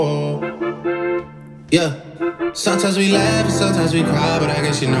Yeah, sometimes we laugh and sometimes we cry, but I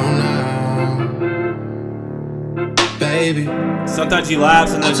guess you know now, baby. Sometimes you laugh,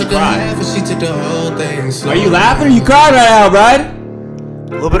 sometimes you cry. And she took the whole thing slow. Are you laughing or you crying right now, Brian?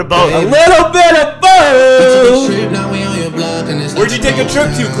 A little bit of both. A little bit of both. Trip, now we on your block and it's Where'd you take a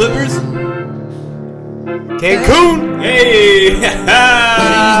trip to, Clippers? Cancun. Hey. Where these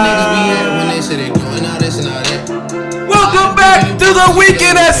niggas be at when they say they doing all this and all that? Welcome back to the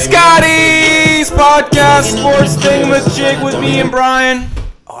Weekend at Scotty's podcast, sports thingamajig with me and Brian.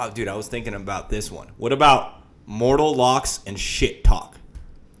 Oh, dude, I was thinking about this one. What about mortal locks and shit talk?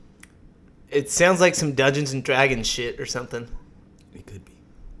 It sounds like some Dungeons and Dragons shit or something. It could be.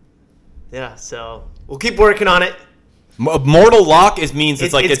 Yeah, so we'll keep working on it. Mortal lock means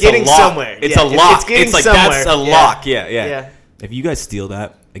it's getting a lock. somewhere. It's Yeah, a lock. it's getting like somewhere. That's a Yeah. lock. Yeah. Yeah. If you guys steal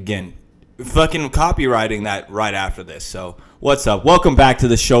that, again, fucking copywriting that right after this. So what's up? Welcome back to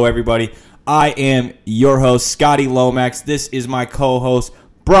the show, everybody. I am your host, Scotty Lomax. This is my co-host,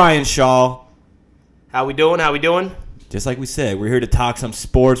 Brian Shaw. How we doing? Just like we said, we're here to talk some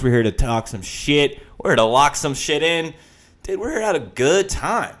sports. We're here to talk some shit. We're here to lock some shit in. Dude, we're here to have a good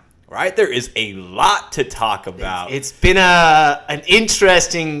time, right? There is a lot to talk about. It's been an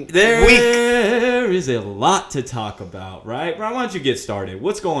interesting week. There is a lot to talk about, right? Brian, why don't you get started?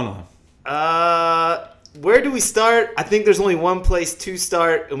 What's going on? Where do we start? I think there's only one place to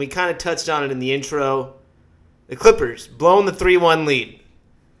start, and we kind of touched on it in the intro. The Clippers blowing the 3-1 lead.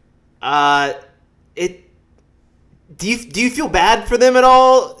 Do you feel bad for them at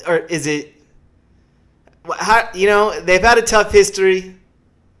all, or is it? How, they've had a tough history.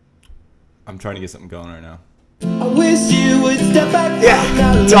 I'm trying to get something going right now. I wish you would step back.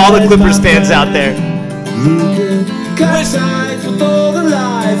 Yeah, to all the Clippers fans out there.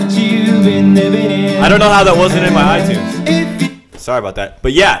 I don't know how that wasn't in my iTunes. Sorry about that.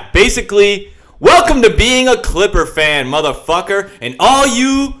 But yeah, basically, welcome to being a Clipper fan, motherfucker. And all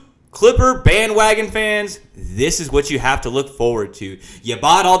you Clipper bandwagon fans, this is what you have to look forward to. You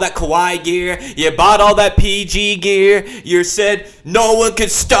bought all that Kawhi gear. You bought all that PG gear. You said no one could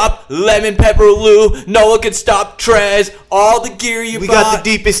stop Lemon Pepper Lou. No one could stop Trez. All the gear you bought. We got the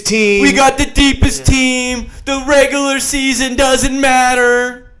deepest team. We got the deepest team. The regular season doesn't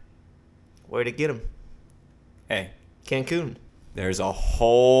matter. Where'd it get him? Hey, Cancun. there's a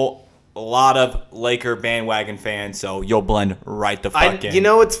whole lot of Laker bandwagon fans, so you'll blend right the fuck in. You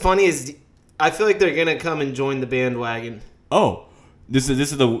know what's funny is I feel like they're gonna come and join the bandwagon. Oh, this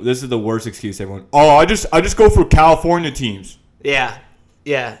is the worst excuse, everyone. Oh, I just go for California teams. Yeah.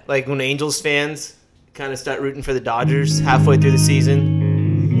 Like when Angels fans kind of start rooting for the Dodgers halfway through the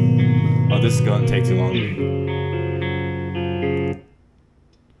season. Oh, this is going to take too long.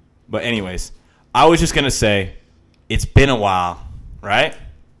 But anyways, I was just going to say, it's been a while, right?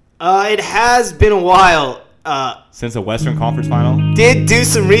 It has been a while. Since the Western Conference Final? Did do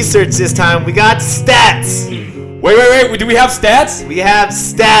some research this time. We got stats. Wait. Do we have stats? We have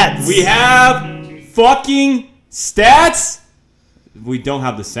stats. We have fucking stats? We don't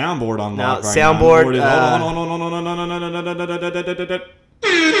have the soundboard on lock right now. Soundboard. Hold on.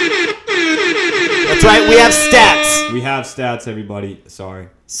 That's right. We have stats. We have stats, everybody. Sorry.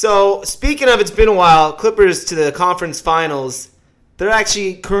 So, speaking of it's been a while, Clippers to the conference finals, they're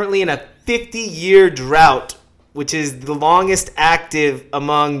actually currently in a 50-year drought, which is the longest active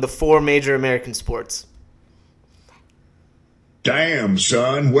among the four major American sports. Damn,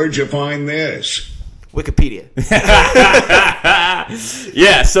 son, where'd you find this? Wikipedia.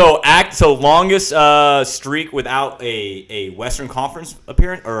 Yeah, so longest streak without a Western Conference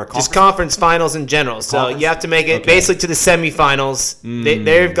appearance or a conference? Just conference finals in general. So Conference? you have to make it basically to the semifinals.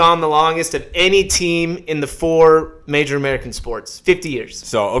 They've gone the longest of any team in the four major American sports. 50 years.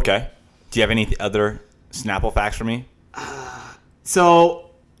 So, okay. Do you have any other Snapple facts for me?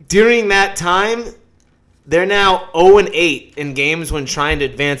 So during that time, they're now 0-8 in games when trying to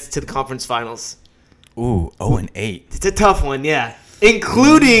advance to the conference finals. Ooh, 0-8. It's a tough one, yeah.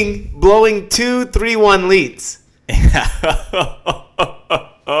 Including blowing 2 3-1 leads.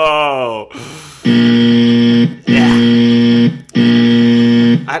 Oh. Yeah.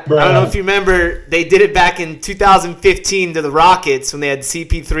 I don't know if you remember, they did it back in 2015 to the Rockets when they had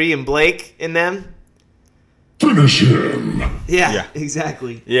CP3 and Blake in them. Finish him. Yeah,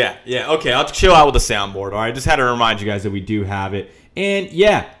 exactly. Yeah. Okay, I'll chill out with the soundboard, all right? Just had to remind you guys that we do have it. And,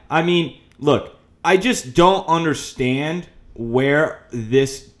 yeah, I mean, look, I just don't understand where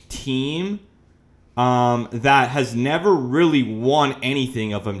this team that has never really won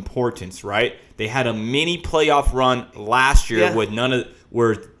anything of importance, right? They had a mini playoff run last year with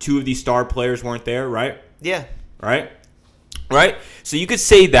where two of these star players weren't there, right? Yeah. Right? So you could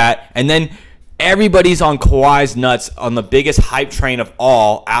say that, and then everybody's on Kawhi's nuts on the biggest hype train of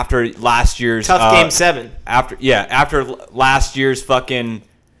all after last year's Tough Game 7. After last year's fucking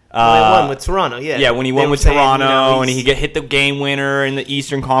When they won with Toronto, yeah. Yeah, when he They won were with saying, Toronto and he's- he hit the game winner in the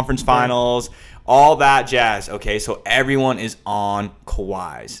Eastern Conference Finals, all that jazz. Okay, so everyone is on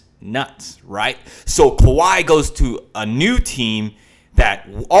Kawhi's nuts, right? So Kawhi goes to a new team that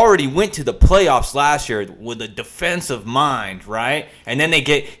already went to the playoffs last year with a defensive mind, right? And then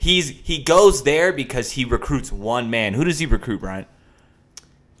he goes there because he recruits one man. Who does he recruit, Brian?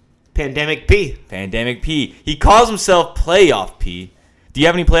 Pandemic P. Pandemic P. He calls himself Playoff P. Do you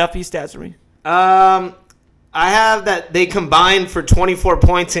have any Playoff P stats for me? I have that they combined for 24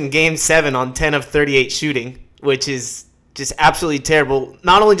 points in Game 7 on 10 of 38 shooting, which is just absolutely terrible.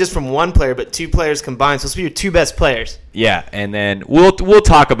 Not only just from one player, but two players combined. So it's your two best players. Yeah, and then we'll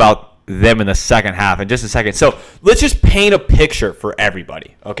talk about them in the second half in just a second. So let's just paint a picture for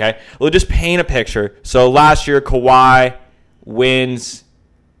everybody, okay? We'll just paint a picture. So last year, Kawhi wins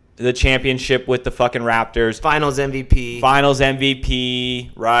the championship with the fucking Raptors. Finals MVP. Finals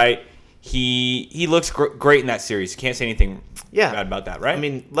MVP, right? He looks great in that series. Can't say anything bad about that, right? I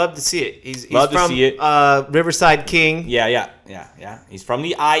mean, love to see it. He's Love to from see it. Riverside King. Yeah. He's from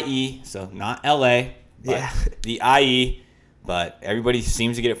the IE, so not LA. But Yeah. The IE, but everybody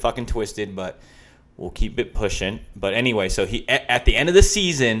seems to get it fucking twisted, but we'll keep it pushing. But anyway, so he at the end of the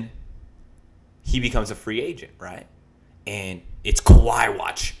season, he becomes a free agent, right? And it's Kawhi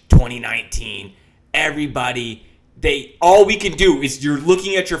Watch 2019. Everybody, all we can do is you're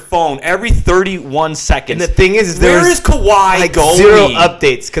looking at your phone every 31 seconds. And the thing is where there's is Kawhi going? Zero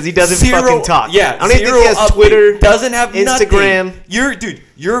updates because he doesn't fucking talk. Yeah, I don't even think he has update. Twitter. Doesn't have Instagram. Nothing.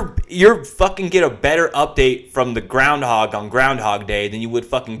 You're fucking get a better update from the Groundhog on Groundhog Day than you would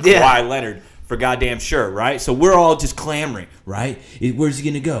fucking Kawhi Leonard for goddamn sure, right? So we're all just clamoring, right? Where's he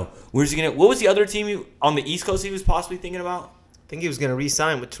gonna go? What was the other team on the East Coast he was possibly thinking about? I think he was going to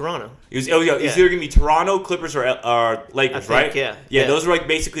re-sign with Toronto. It's either gonna be Toronto, Clippers, or Lakers, I think, right? yeah. Those are like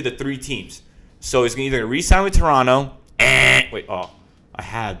basically the three teams. So he's either gonna re-sign with Toronto. I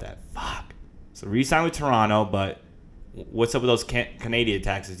had that. Fuck. So re-sign with Toronto, but what's up with those Canadian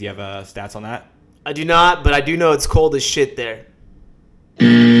taxes? Do you have stats on that? I do not, but I do know it's cold as shit there.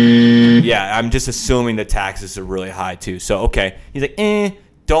 Yeah, I'm just assuming the taxes are really high too. So okay, he's like,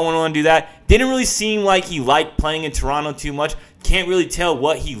 don't want to do that. Didn't really seem like he liked playing in Toronto too much. Can't really tell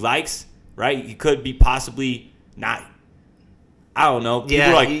what he likes, right? He could be possibly not. I don't know.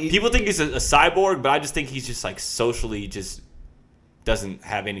 People think he's a cyborg, but I just think he's just like socially just doesn't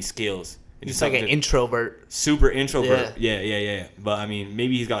have any skills. He's like an introvert. Super introvert. Yeah. But I mean,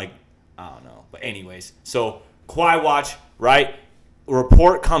 maybe he's got like, I don't know. But anyways, so Kawhi Watch, right? A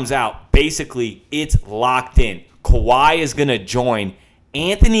report comes out. Basically, it's locked in. Kawhi is going to join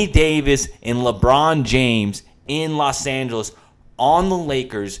Anthony Davis and LeBron James in Los Angeles on the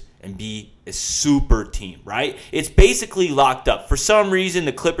Lakers and be a super team, right? It's basically locked up. For some reason,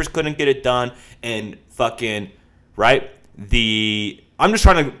 the Clippers couldn't get it done, and fucking, right? I'm just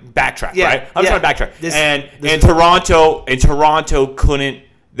trying to backtrack, right? I'm trying to backtrack. Toronto couldn't.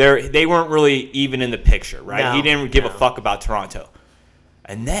 They weren't really even in the picture, right? No, he didn't give a fuck about Toronto.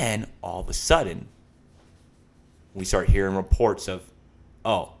 And then all of a sudden, we start hearing reports of,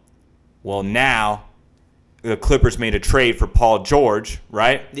 now the Clippers made a trade for Paul George,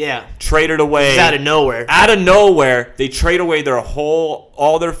 right? Yeah. Traded away. Just out of nowhere. Out of nowhere, they trade away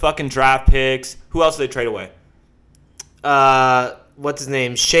all their fucking draft picks. Who else did they trade away? What's his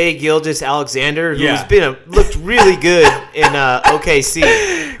name? Shai Gilgeous-Alexander, who's Yeah. looked really good in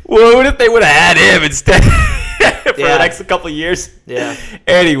OKC. Well, what if they would have had him instead for the next couple of years? Yeah.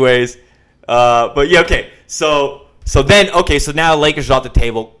 Anyways, but yeah, okay. So now Lakers are off the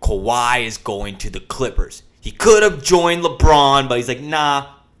table. Kawhi is going to the Clippers. He could have joined LeBron, but he's like, nah,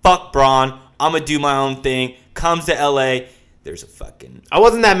 fuck Bron. I'm going to do my own thing. Comes to LA. There's a fucking... I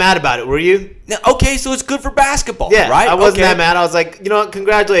wasn't that mad about it, were you? Now, okay, so it's good for basketball, Yeah, right? I wasn't that mad. I was like, you know what?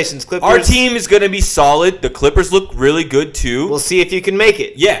 Congratulations, Clippers. Our team is going to be solid. The Clippers look really good, too. We'll see if you can make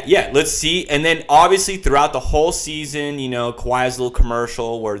it. Yeah, let's see. And then, obviously, throughout the whole season, Kawhi's little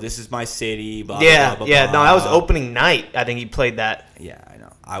commercial where this is my city, blah, blah, blah, blah. No, that was opening night. I think he played that. Yeah, I know.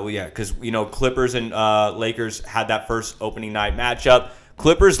 Because, Clippers and Lakers had that first opening night matchup.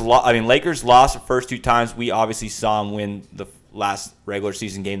 Lakers lost the first two times. We obviously saw them win the last regular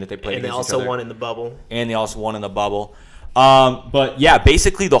season game that they played And they against each also other. won in the bubble. But yeah,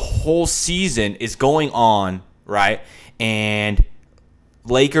 basically the whole season is going on, right? And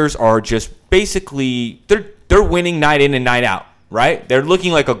Lakers are just basically they're winning night in and night out, right? They're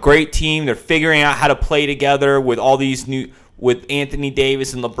looking like a great team. They're figuring out how to play together with all these new with Anthony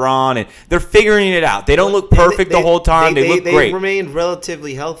Davis and LeBron, and they're figuring it out. They don't look perfect the whole time. They look great. They remained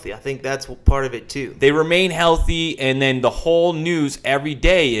relatively healthy. I think that's part of it too. They remain healthy, and then the whole news every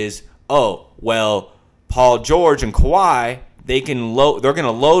day is, oh, well, Paul George and Kawhi, they're going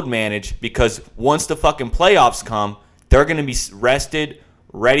to load manage because once the fucking playoffs come, they're going to be rested,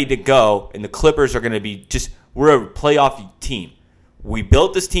 ready to go, and the Clippers are going to be we're a playoff team. We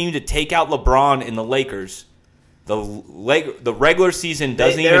built this team to take out LeBron and the Lakers. The regular season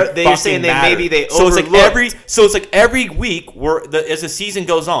doesn't even fucking matter. Maybe they so overlooked. it's like every week as the season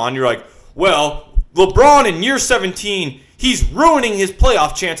goes on, you're like, well, LeBron in year 17, he's ruining his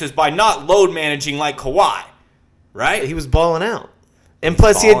playoff chances by not load managing like Kawhi, right? He was balling out, and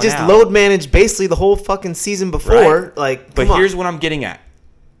plus he had just load managed basically the whole fucking season before. Right. But here's what I'm getting at: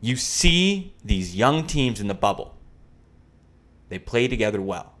 you see these young teams in the bubble. They play together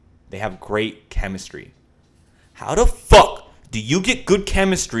well. They have great chemistry. How the fuck do you get good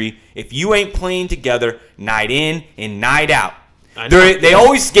chemistry if you ain't playing together night in and night out? They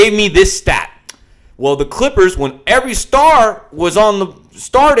always gave me this stat. Well, the Clippers, when every star was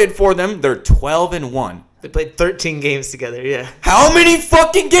started for them, they're 12-1. They played 13 games together, yeah. How many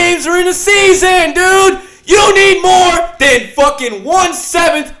fucking games are in a season, dude? You need more than fucking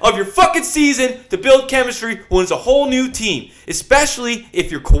 1/7 of your fucking season to build chemistry when it's a whole new team. Especially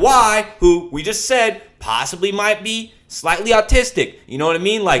if you're Kawhi, who we just said possibly might be slightly autistic. You know what I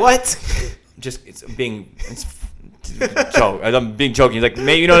mean? Like what? I'm being joking. He's like,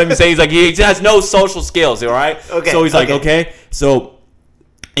 maybe you know what I'm saying? He's like, he has no social skills, all right? Okay. So he's like, okay. So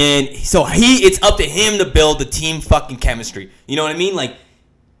it's up to him to build the team fucking chemistry. You know what I mean? Like,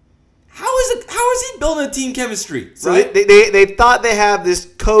 how is he building a team chemistry? So right? they thought they have this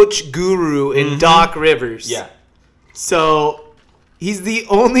coach guru in Doc Rivers. Yeah. So he's the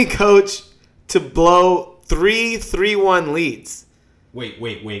only coach to blow 3-1 leads. Wait.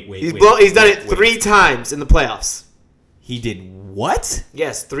 He's done it 3 times in the playoffs. He did what?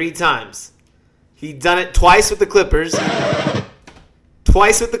 Yes, 3 times. He done it twice with the Clippers.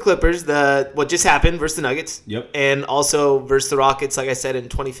 What just happened versus the Nuggets. Yep. And also versus the Rockets, like I said, in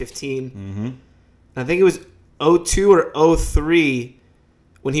 2015. Mm-hmm. I think it was 02 or 03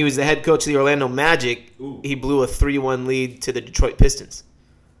 when he was the head coach of the Orlando Magic. Ooh. He blew a 3-1 lead to the Detroit Pistons.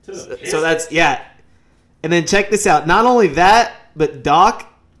 So that's, yeah. And then check this out. Not only that, but Doc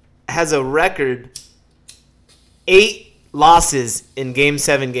has a record 8 losses in Game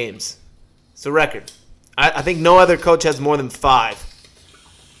 7 games. It's a record. I think no other coach has more than 5.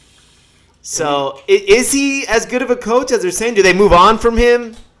 So, is he as good of a coach as they're saying? Do they move on from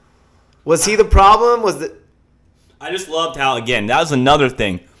him? Was he the problem? I just loved how, again, that was another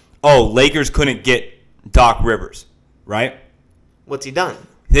thing. Oh, Lakers couldn't get Doc Rivers, right? What's he done?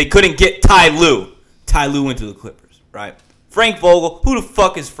 They couldn't get Ty Lue. Ty Lue went to the Clippers, right? Frank Vogel. Who the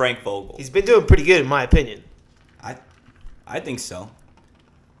fuck is Frank Vogel? He's been doing pretty good, in my opinion. I think so.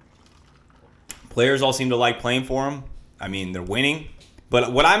 Players all seem to like playing for him. I mean, they're winning. But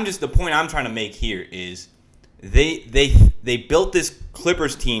the point I'm trying to make here is they built this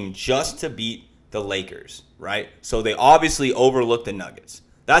Clippers team just to beat the Lakers, right? So they obviously overlooked the Nuggets.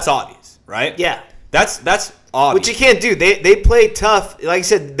 That's obvious, right? Yeah. That's obvious. Which you can't do. They play tough. Like I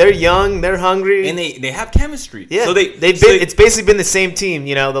said, they're young, they're hungry, and they have chemistry. Yeah. So it's basically been the same team,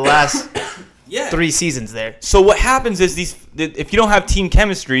 the last 3 seasons there. So what happens is if you don't have team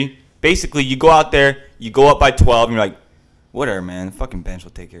chemistry, basically you go out there, you go up by 12, and you're like, whatever, man. The fucking bench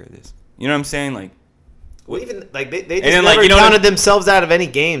will take care of this. You know what I'm saying? Like, well, even like they just never counted themselves out of any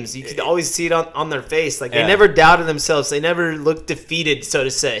games. You could always see it on their face. Like they never doubted themselves. They never looked defeated, so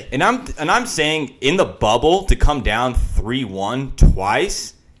to say. And I'm saying in the bubble to come down 3-1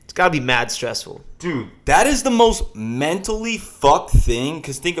 twice, it's got to be mad stressful, dude. That is the most mentally fucked thing.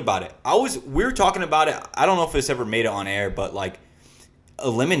 Because think about it. We were talking about it. I don't know if it's ever made it on air, but like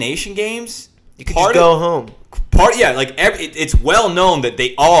elimination games, you could just go home. It's well known that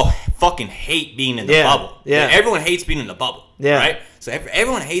they all fucking hate being in the bubble. Yeah, everyone hates being in the bubble. Yeah, right. So if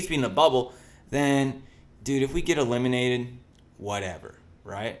everyone hates being in the bubble, then, dude, if we get eliminated, whatever,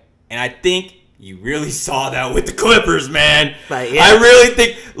 right? And I think you really saw that with the Clippers, man. Right, yeah. I really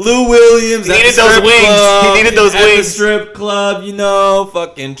think Lou Williams needed those wings. He needed those wings. At the strip club,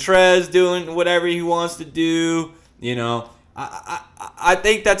 fucking Trez doing whatever he wants to do, I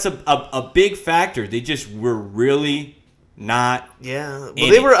think that's a big factor. They just were really not. Yeah. Well,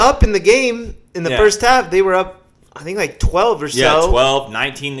 they were up in the game in the first half. They were up, I think, like 12 or so. Yeah, 12,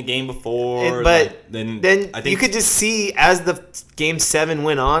 19 the game before. But then I think you could just see as the Game 7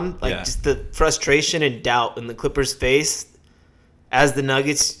 went on, just the frustration and doubt in the Clippers' face as the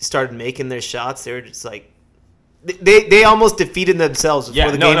Nuggets started making their shots. They were just like, They almost defeated themselves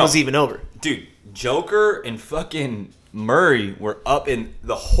before the game was even over. Dude, Joker and fucking Murray were up in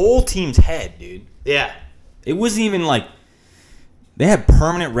the whole team's head, dude. Yeah. It wasn't even like they had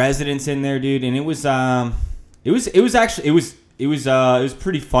permanent residents in there, dude, and it was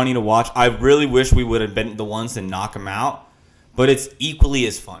pretty funny to watch. I really wish we would have been the ones to knock them out, but it's equally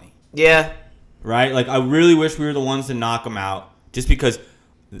as funny. Yeah. Right? Like, I really wish we were the ones to knock them out just because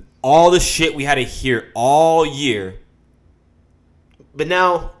all the shit we had to hear all year. But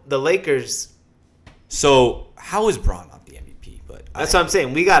now the Lakers. So, how is Bron not the MVP? But that's what I'm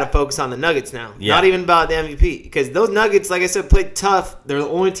saying. We got to focus on the Nuggets now. Yeah. Not even about the MVP. Because those Nuggets, like I said, played tough. They're the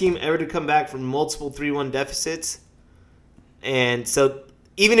only team ever to come back from multiple 3-1 deficits. And so,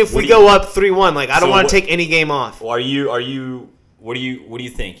 even if we go up 3-1, like, I don't want to take any game off. Well, what do you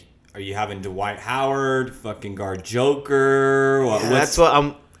think? Are you having Dwight Howard, fucking guard Joker? That's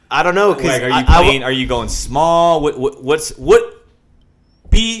what I don't know. Like, are you going small? What?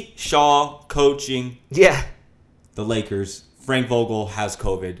 P. Shaw coaching. Yeah. The Lakers. Frank Vogel has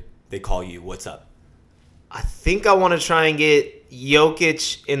COVID. They call you. What's up? I think I want to try and get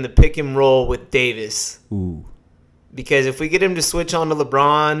Jokic in the pick and roll with Davis. Ooh. Because if we get him to switch on to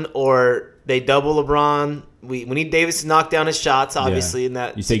LeBron or they double LeBron, we need Davis to knock down his shots, obviously, in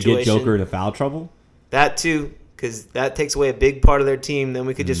that situation. You say get Joker into foul trouble? That too, because that takes away a big part of their team. Then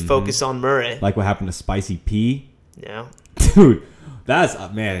we could just focus on Murray. Like what happened to Spicy P? Yeah. Dude, that's,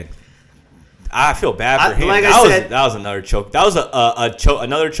 man. I feel bad for him. Like that was another choke. That was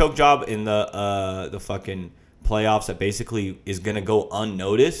another choke job in the fucking playoffs that basically is going to go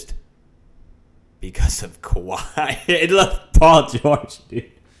unnoticed because of Kawhi. It left Paul George,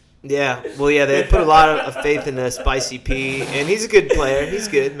 dude. Yeah, well, yeah, they put a lot of faith in the Spicy P, and he's a good player. He's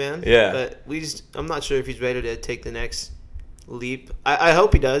good, man. Yeah. But I'm not sure if he's ready to take the next leap. I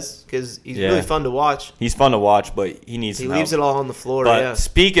hope he does, because he's really fun to watch. He's fun to watch, but he needs some help. He leaves it all on the floor, But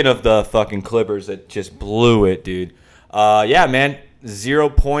speaking of the fucking Clippers that just blew it, dude. Yeah, man, 0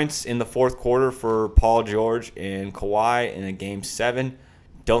 points in the fourth quarter for Paul George and Kawhi in a Game 7.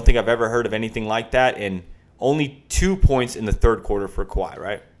 Don't think I've ever heard of anything like that. And only 2 points in the third quarter for Kawhi,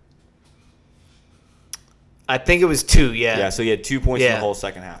 right? I think it was 2, yeah. Yeah, so he had 2 points in the whole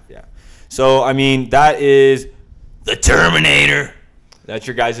second half, yeah. So, I mean, that is the Terminator. That's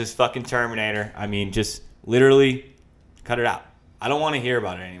your guys' fucking Terminator. I mean, just literally cut it out. I don't want to hear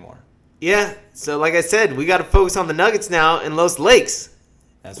about it anymore. Yeah, so like I said, we got to focus on the Nuggets now and Los Lakes.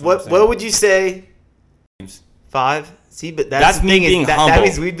 That's what would you say? 5? See, but that's me being humble. That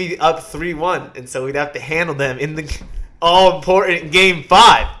means we'd be up 3-1, and so we'd have to handle them in the all-important Game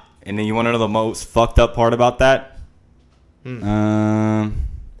 5. And then you want to know the most fucked up part about that?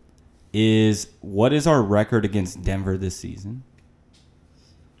 Is what is our record against Denver this season?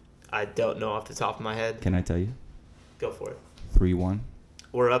 I don't know off the top of my head. Can I tell you? Go for it. 3-1.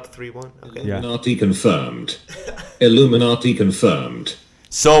 We're up 3-1. Okay. Yeah. Illuminati confirmed. Illuminati confirmed.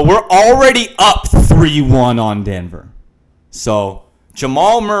 So we're already up 3-1 on Denver. So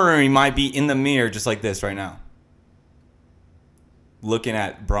Jamal Murray might be in the mirror just like this right now, looking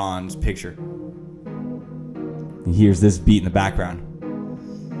at Bron's picture. He hears this beat in the background.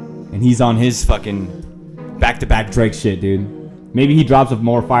 And he's on his fucking back-to-back Drake shit, dude. Maybe he drops a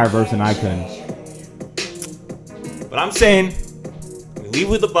more fire verse than I could. But I'm saying we leave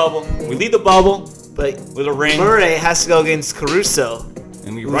with the bubble. We leave the bubble but with a ring. Murray has to go against Caruso.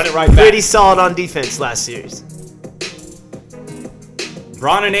 And we run it right back. Pretty solid on defense last series.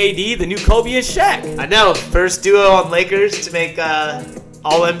 Bron and AD, the new Kobe and Shaq. I know. First duo on Lakers to make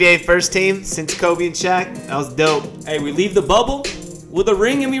All-NBA first team since Kobe and Shaq. That was dope. Hey, we leave the bubble with a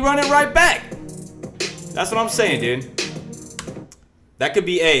ring and we run it right back. That's what I'm saying, dude. That could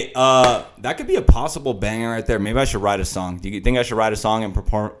be a possible banger right there. Maybe I should write a song. Do you think I should write a song and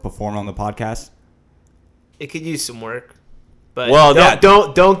perform on the podcast? It could use some work. But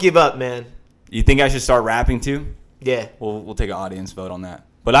don't give up, man. You think I should start rapping too? Yeah. We'll take an audience vote on that.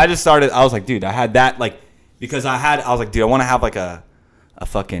 But I just started. I was like, dude, I had that because I was like, dude, I want to have like a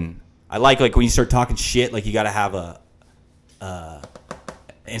fucking. I like when you start talking shit, like you got to have a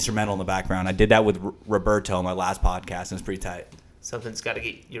instrumental in the background. I did that with Roberto on my last podcast, and it's pretty tight. Something's got to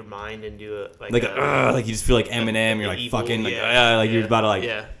get your mind into it, like you just feel like Eminem. You're like evil, fucking you're about to like.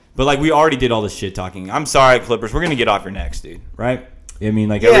 Yeah. But like we already did all this shit talking. I'm sorry, Clippers. We're gonna get off your necks, dude. Right? I mean,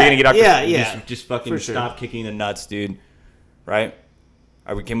 like, are we gonna get off? Just fucking stop kicking the nuts, dude. Right?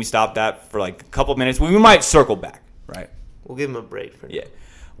 Can we stop that for like a couple minutes? We might circle back. Right? We'll give him a break for now. Yeah.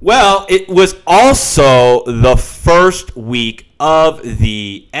 Well, it was also the first week of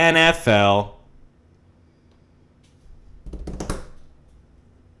the NFL.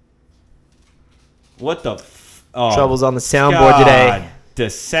 What the? Troubles on the soundboard today. The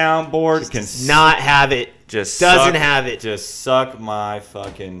soundboard can Does not have it. just Doesn't suck- have it. Just suck my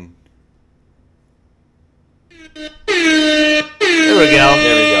fucking. There we go.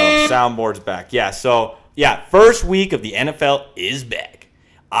 There we go. Soundboard's back. Yeah. So yeah, first week of the NFL is back.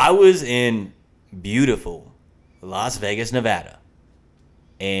 I was in beautiful Las Vegas, Nevada,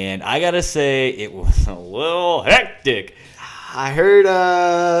 and I gotta say it was a little hectic. I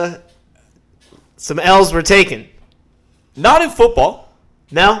heard some L's were taken. Not in football.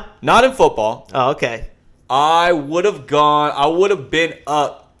 No? Not in football. Oh, okay. I would have gone. I would have been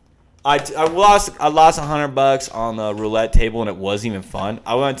up. I lost $100 on the roulette table, and it wasn't even fun.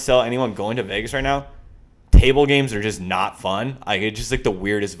 I wouldn't tell anyone going to Vegas right now. Table games are just not fun. Like, it's just like the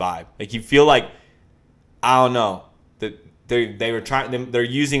weirdest vibe. Like, you feel like, I don't know, that they were trying. They're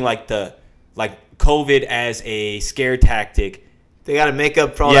using like COVID as a scare tactic. They got to make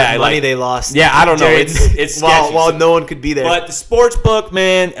up for all that money they lost. Yeah, I don't know. It's sketchy. while no one could be there. But the sports book,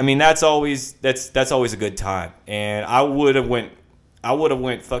 man, I mean, that's always a good time. And I would have went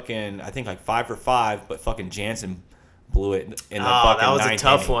fucking, I think like 5 for 5, but fucking Jansen blew it in the fucking that was a ninth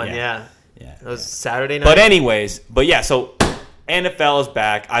tough inning. one. Yeah. Yeah. That was Saturday night. But anyways, so NFL is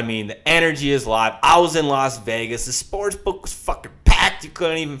back. I mean, the energy is live. I was in Las Vegas. The sports book was fucking packed. You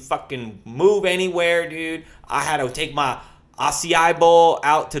couldn't even fucking move anywhere, dude. I had to take my acai bowl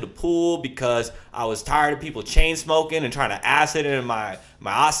out to the pool because I was tired of people chain smoking and trying to acid in my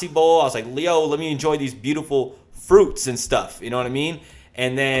acai bowl. I was like, Leo, let me enjoy these beautiful fruits and stuff. You know what I mean?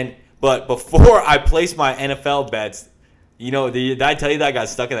 And then, but before I placed my NFL bets, you know, did I tell you that I got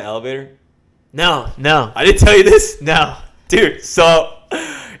stuck in the elevator? No. I didn't tell you this? No. Dude, so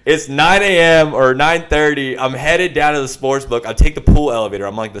it's 9 a.m. or 9:30. I'm headed down to the sports book. I take the pool elevator.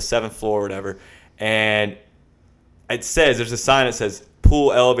 I'm like the 7th floor or whatever. And it says, there's a sign that says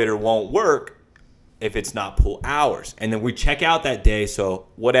pool elevator won't work if it's not pool hours. And then we check out that day, so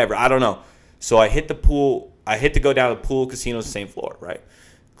whatever. I don't know. So I hit the pool. I hit to go down to the pool casino's same floor, right?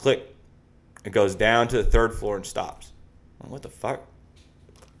 Click. It goes down to the 3rd floor and stops. I'm like, what the fuck?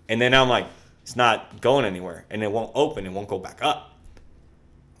 And then I'm like, it's not going anywhere. And it won't open. It won't go back up.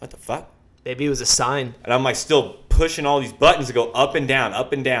 What the fuck? Maybe it was a sign. And I'm like still pushing all these buttons to go up and down,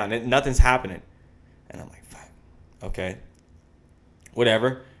 and nothing's happening. And I'm like, fuck. Okay.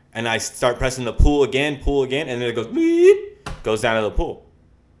 Whatever. And I start pressing the pool again, and then it goes, beep, goes down to the pool.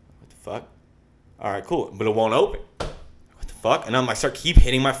 What the fuck? All right, cool. But it won't open. What the fuck? And I'm like, keep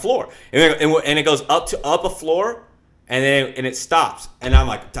hitting my floor. And it goes up a floor, and it stops. And I'm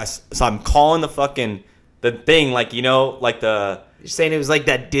like, so I'm calling the thing, like, you know, like the... You're saying it was like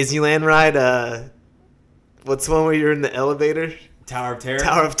that Disneyland ride? What's the one where you're in the elevator? Tower of Terror?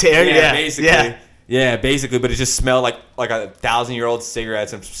 Tower of Terror, yeah. Basically. Yeah. Yeah, basically, but it just smelled like 1,000-year-old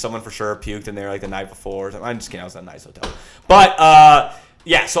cigarettes, and someone for sure puked in there like the night before. I'm just kidding, I was at a nice hotel. But,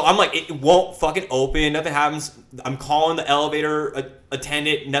 yeah, so I'm like, it won't fucking open, nothing happens. I'm calling the elevator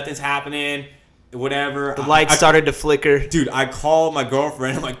attendant, nothing's happening, whatever. The lights started to flicker. Dude, I called my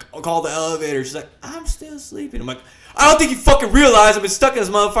girlfriend, I'm like, I'll call the elevator. She's like, I'm still sleeping. I'm like, I don't think you fucking realize I've been stuck in this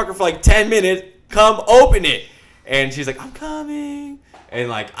motherfucker for like 10 minutes. Come open it. And she's like, I'm coming. And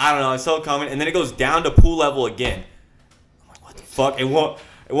like, I don't know, it's still coming. And then it goes down to pool level again. I'm like, what the fuck? It won't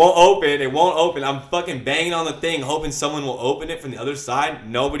open. I'm fucking banging on the thing, hoping someone will open it from the other side.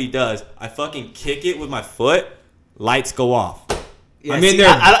 Nobody does. I fucking kick it with my foot. Lights go off. Yeah, I'm in there.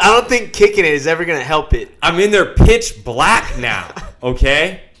 I don't think kicking it is ever going to help it. I'm in there pitch black now.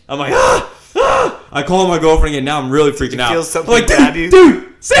 Okay? I'm like, I call my girlfriend again. Now I'm really freaking out. Feel something like, grab you?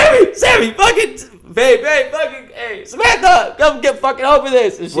 Dude, Sammy, fucking, babe, fucking, hey, Samantha, come get fucking open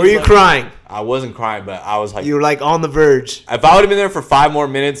this. Were you crying? I wasn't crying, but I was like, you were like on the verge. If I would have been there for 5 more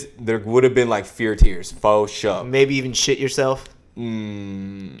minutes, there would have been like fear tears. Faux show. Maybe even shit yourself.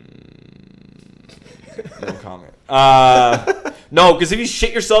 No comment. No, because if you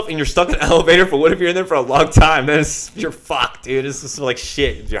shit yourself and you're stuck in an elevator for what if you're in there for a long time, then you're fucked, dude. It's just like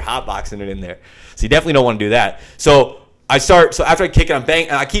shit. You're hotboxing it in there. So you definitely don't want to do that. So after I kick it, I'm banging,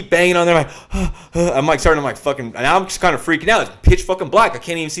 and I keep banging on there. I'm like starting to like fucking, and I'm just kind of freaking out. It's pitch fucking black. I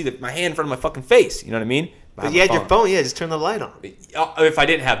can't even see my hand in front of my fucking face. You know what I mean? But you had your phone. Yeah, just turn the light on. If I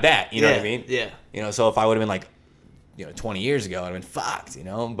didn't have that, you know what I mean? Yeah. You know, so if I would have been like, 20 years ago, I'd have been fucked,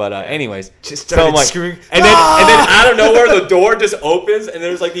 But anyways, just started like, screaming. And then out of nowhere, the door just opens, and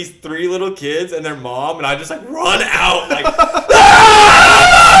there's like these 3 little kids and their mom, and I just like run out like,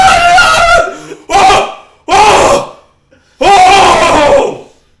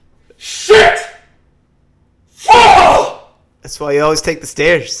 oh, shit, That's why you always take the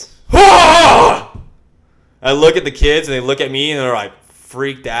stairs. I look at the kids, and they look at me, and they're like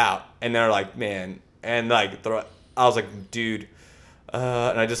freaked out, and they're like, man. and like I was like, dude,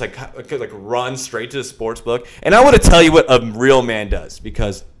 and I just like run straight to the sports book. And I want to tell you what a real man does,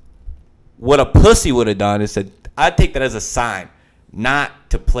 because what a pussy would have done is said, I'd take that as a sign not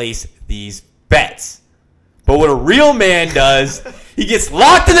to place these bets. But what a real man does, he gets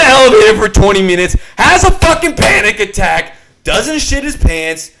locked in the elevator for 20 minutes, has a fucking panic attack, doesn't shit his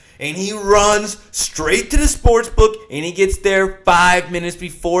pants, and he runs straight to the sports book, and he gets there 5 minutes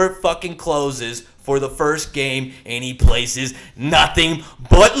before it fucking closes for the first game, and he places nothing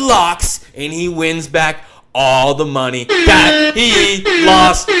but locks, and he wins back all the money that he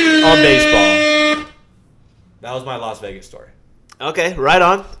lost on baseball. That was my Las Vegas story. Okay, right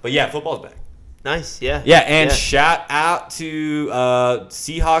on. But yeah, football's back. Nice, yeah. Yeah, and shout out to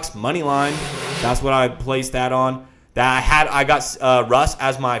Seahawks money line. That's what I placed that on. I got Russ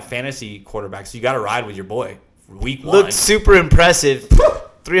as my fantasy quarterback, so you got to ride with your boy for week 1. Looked super impressive.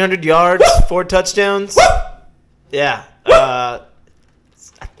 300 yards, 4 touchdowns. Yeah.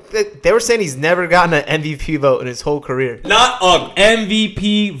 They were saying he's never gotten an MVP vote in his whole career. Not an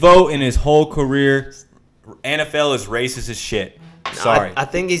MVP vote in his whole career. NFL is racist as shit. Sorry. I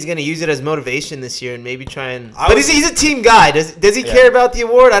think he's going to use it as motivation this year and maybe try and... But he's a team guy. Does he care about the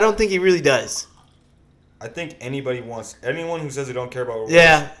award? I don't think he really does. I think anyone who says they don't care about awards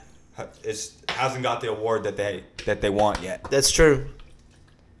hasn't got the award that they want yet. That's true.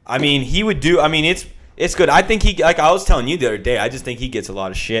 I mean, he would do... I mean, it's good. I think he... Like I was telling you the other day, I just think he gets a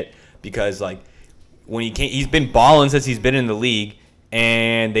lot of shit because, like, when he's been balling since he's been in the league.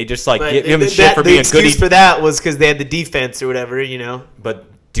 And they just give him shit for being a goodie. The excuse for that was because they had the defense or whatever, you know. But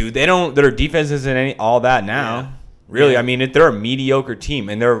dude, their defense isn't all that now. Yeah. Really, yeah. I mean, they're a mediocre team,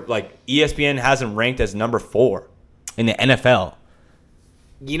 and they're like ESPN has them ranked as number 4 in the NFL.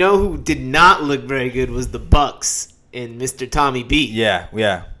 You know who did not look very good was the Bucks and Mr. Tommy B. Yeah.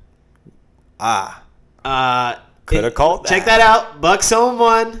 Could have called that. Check that out. Bucks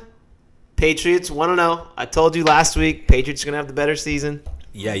 0-1. Patriots 1-0. I told you last week, Patriots are going to have the better season.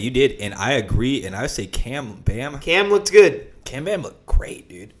 Yeah, you did, and I agree. And I would say Cam looked good. Cam Bam looked great,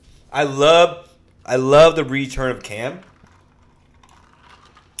 dude. I love the return of Cam.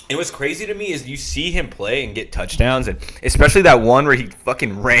 And what's crazy to me is you see him play and get touchdowns, and especially that one where he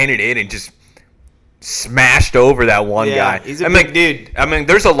fucking ran it in and just smashed over that one guy. He's a big dude. I mean,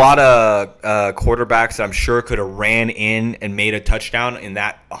 there's a lot of quarterbacks that I'm sure could have ran in and made a touchdown in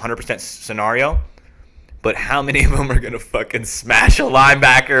that 100% scenario. But how many of them are going to fucking smash a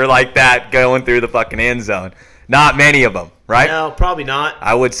linebacker like that going through the fucking end zone? Not many of them, right? No, probably not.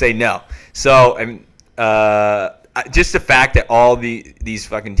 I would say no. So, just the fact that all these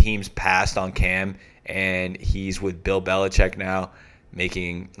fucking teams passed on Cam and he's with Bill Belichick now,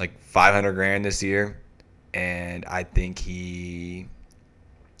 making like $500,000 this year, and I think he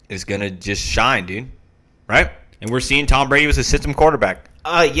is gonna just shine, dude. Right? And we're seeing Tom Brady was a system quarterback.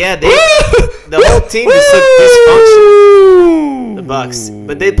 Yeah, the whole team just looked dysfunctional. The Bucks,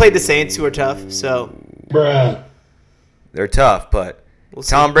 but they played the Saints, who are tough. So, they're tough, but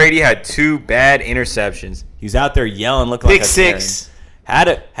Tom Brady had 2 bad interceptions. He was out there yelling, looking like a Karen. Pick 6.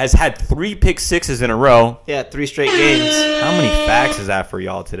 Has had 3 pick sixes in a row. Yeah, 3 straight games. How many facts is that for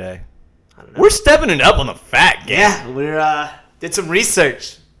y'all today? I don't know. We're stepping it up on the fact game. Yeah, we did some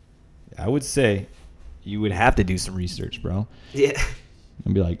research. I would say you would have to do some research, bro. Yeah.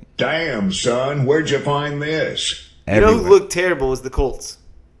 And be like, damn, son, where'd you find this? Everywhere. You know who looked terrible was the Colts.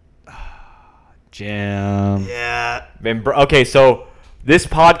 Jim. Yeah. Okay, so this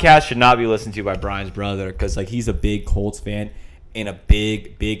podcast should not be listened to by Brian's brother because he's a big Colts fan and a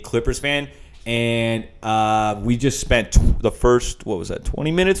big Clippers fan. And we just spent the first,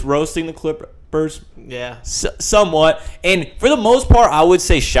 20 minutes roasting the Clippers? Yeah. Somewhat. And for the most part, I would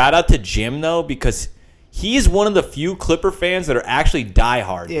say shout out to Jim, though, because he is one of the few Clipper fans that are actually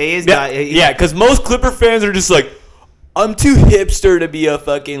diehard. Yeah, he is. Yeah, because most Clipper fans are just like, I'm too hipster to be a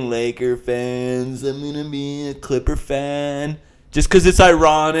fucking Laker fan. So I'm going to be a Clipper fan. Just because it's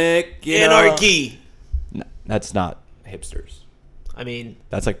ironic. Anarchy. No, that's not hipsters. I mean,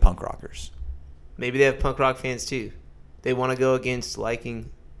 that's like punk rockers. Maybe they have punk rock fans too. They want to go against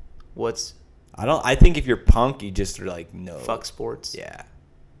liking what's... I think if you're punk, you just are like, no. Fuck sports. Yeah.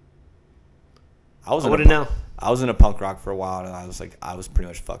 I wouldn't know. I was in a punk rock for a while, and I was pretty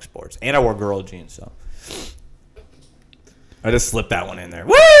much fuck sports. And I wore girl jeans, so... I just slipped that one in there.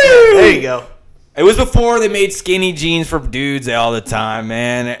 Woo! There you go. It was before they made skinny jeans for dudes all the time,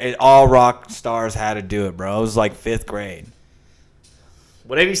 man. All rock stars had to do it, bro. It was like 5th grade.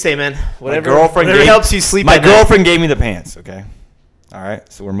 Whatever you say, man. Whatever helps you sleep. My girlfriend gave me the pants, okay? All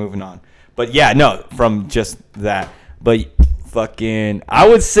right, so we're moving on. But yeah, no, from just that. But fucking, I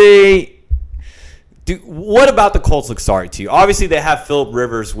would say Dude, what about the Colts look sorry to you? Obviously, they have Phillip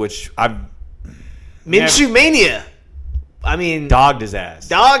Rivers, which I'm Minshew Mania. I mean, dogged his ass.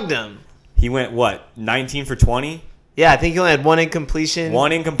 dogged him. He went, 19 for 20? Yeah, I think he only had one incompletion.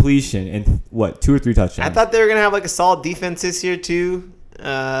 One incompletion and 2 or 3 touchdowns. I thought they were gonna have like a solid defense this year too.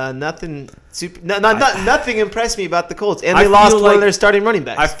 Nothing nothing impressed me about the Colts, and I they lost feel one like- of their starting running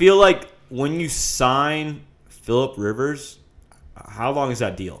backs. I feel like when you sign Phillip Rivers, how long is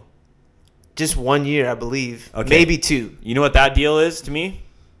that deal? Just 1 year, I believe, Okay. maybe 2. You know what that deal is to me?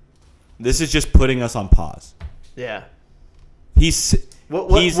 This is just putting us on pause. Yeah. He's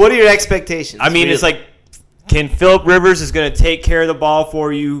What are your expectations? I mean, it's really? like, can Phillip Rivers is going to take care of the ball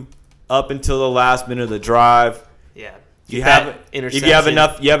for you up until the last minute of the drive? yeah. You Get have that if you interception.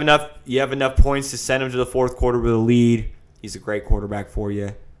 have enough points to send him to the fourth quarter with a lead. He's a great quarterback for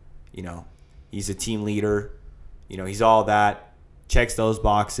you. You know, he's a team leader. You know, he's all that. Checks those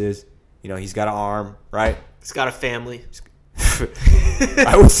boxes. You know, he's got an arm, right? He's got a family.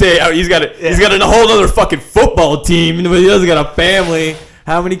 I would say he's got a whole other fucking football team, but he doesn't got a family.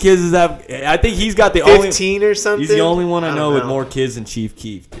 How many kids does that? I think he's got the 15 or something. He's the only one I don't know with more kids than Chief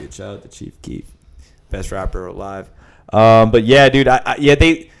Keef, dude. Shout out to Chief Keef, best rapper alive. But yeah, dude,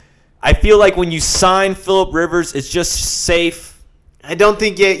 I feel like when you sign Phillip Rivers, it's just safe. I don't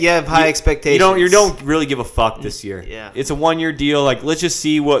think you have high expectations. You don't really give a fuck this year. Yeah. It's a 1 year deal. Like, let's just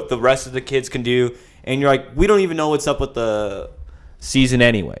see what the rest of the kids can do. And you're like, we don't even know what's up with the season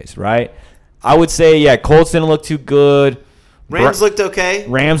anyways, right? I would say, yeah, Colts didn't look too good. Rams looked okay.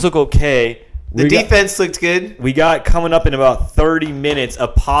 Rams look okay. The defense looked good. We got coming up in about 30 minutes a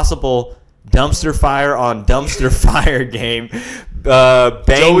possible dumpster fire on dumpster fire game.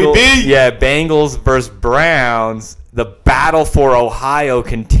 Joey B. Yeah, Bengals versus Browns. The battle for Ohio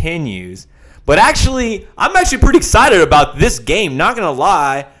continues. But actually, I'm actually pretty excited about this game. Not going to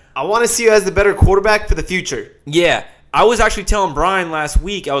lie. I want to see you as the better quarterback for the future. Yeah. I was actually telling Brian last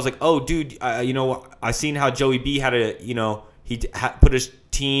week, I was like, oh, dude, I seen how Joey B had put his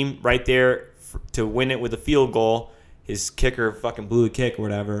team right there to win it with a field goal. His kicker fucking blew the kick or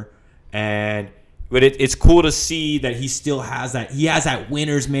whatever. But it's cool to see that he still has that. He has that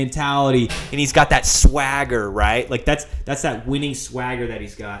winner's mentality, and he's got that swagger, right? Like that's that winning swagger that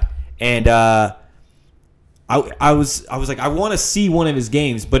he's got. And I was like, I want to see one of his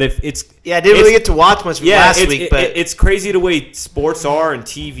games, but if it's I didn't really get to watch much last week, but it's crazy the way sports are and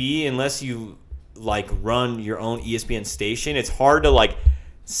TV. Unless you like run your own ESPN station, it's hard to like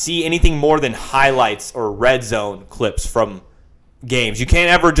see anything more than highlights or red zone clips from games. You can't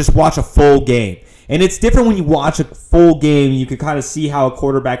ever just watch a full game. And it's different when you watch a full game. You can kind of see how a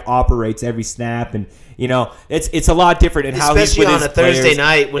quarterback operates every snap, and it's a lot different in how he's especially with on his a Thursday players.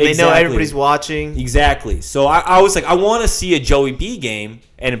 night when they know everybody's watching. Exactly. So I was like, I want to see a Joey B game,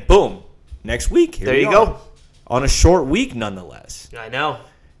 and boom, next week. Here There we you are. go. On a short week, nonetheless. I know.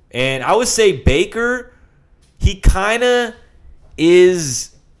 And I would say Baker, he kind of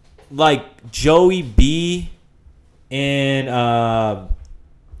is like Joey B in a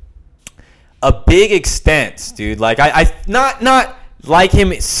big extent, dude. Like I not like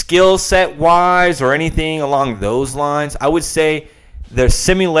him skill set wise or anything along those lines. I would say their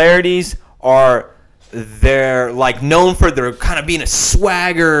similarities are they're like known for their kind of being a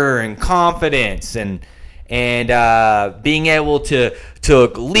swagger and confidence and being able to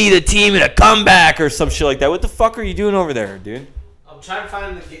lead a team in a comeback or some shit like that. What the fuck are you doing over there, dude? I'm trying to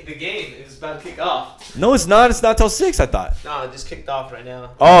find the game. It's about to kick off. No, it's not. It's not till 6, I thought. No, it just kicked off right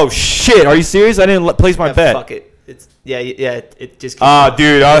now. Oh, shit. Are you serious? I didn't place my bet. Fuck it. It's it just kicked Ah, off.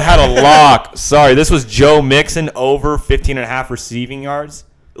 dude, I had a lock. Sorry, this was Joe Mixon over 15.5 receiving yards.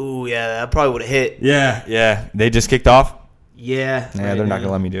 Ooh, yeah, that probably would have hit. Yeah. They just kicked off? Yeah. Yeah, they're not going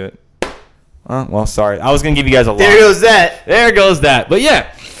to let me do it. Well, sorry. I was going to give you guys a lock. There goes that. There goes that. But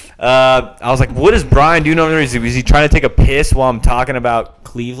yeah, I was like, what is Brian doing over there? Is he trying to take a piss while I'm talking about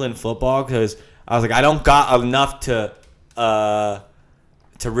Cleveland football? Because I was like, I don't got enough to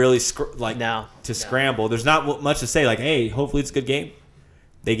really scramble. There's not much to say. Like, hey, hopefully it's a good game.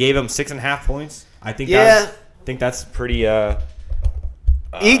 They gave him 6.5 points. I think that's pretty.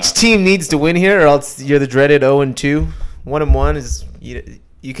 Each team needs to win here, or else you're the dreaded 0-2. 1-1 is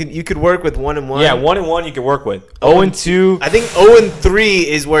you could work with 1-1. Yeah, 1-1 you can work with. 0-2. I think 0-3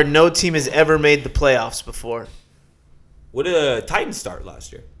 is where no team has ever made the playoffs before. What did the Titans start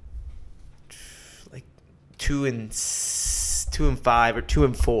last year? Like 2-5 or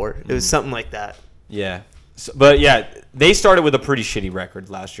 2-4. It was something like that. Yeah, but yeah, they started with a pretty shitty record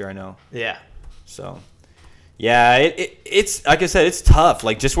last year. I know. Yeah. So, yeah, it's like I said, it's tough.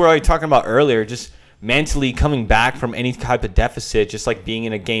 Like just where I was talking about earlier, just mentally coming back from any type of deficit, just like being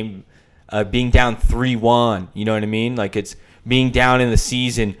in a game being down 3-1. You know what I mean? Like it's being down in the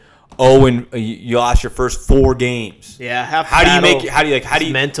season. Oh, and you lost your first 4 games. Yeah. How do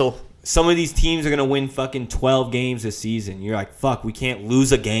you mental? Some of these teams are going to win fucking 12 games this season. You're like, fuck, we can't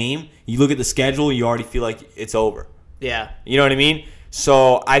lose a game. You look at the schedule, you already feel like it's over. Yeah. You know what I mean?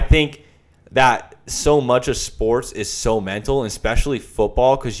 So I think that so much of sports is so mental, especially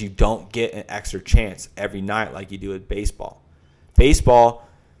football, because you don't get an extra chance every night like you do with baseball. Baseball,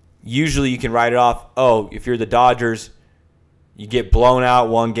 usually you can write it off. Oh, if you're the Dodgers, you get blown out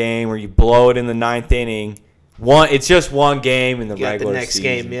one game or you blow it in the 9th inning. It's just one game in the regular the next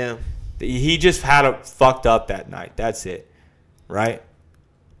season. game, yeah. He just had a fucked up that night. That's it, right?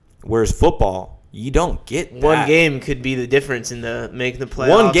 Whereas football, you don't get that. One game could be the difference in the making the playoffs.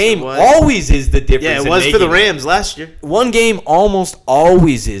 One game always is the difference. Yeah, it was for the Rams last year. One game almost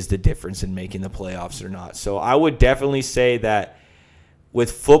always is the difference in making the playoffs or not. So I would definitely say that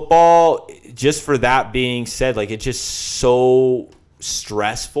with football, just for that being said, like it's just so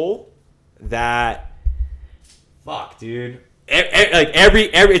stressful that fuck, dude.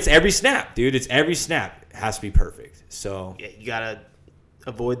 It's every snap, dude. It's every snap. It has to be perfect. So yeah, you gotta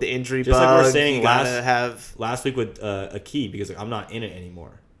avoid the injury just bug. like we were saying last week with a key because like, I'm not in it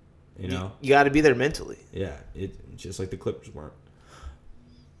anymore. You know, you got to be there mentally. Yeah, just like the Clippers weren't.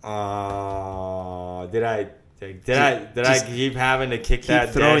 Did I keep having to kick that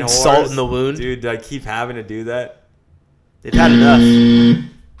dead throwing horse? salt in the wound, dude? Did I keep having to do that? They've had enough.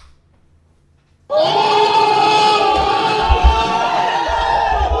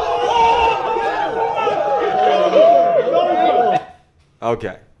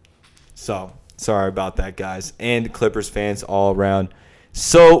 Okay. So, sorry about that, guys. And Clippers fans all around.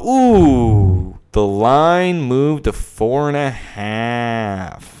 So, the line moved to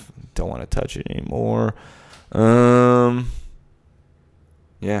 4.5. Don't want to touch it anymore.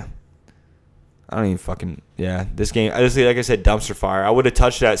 Yeah. I don't even fucking... Yeah, this game... Like I said, dumpster fire. I would have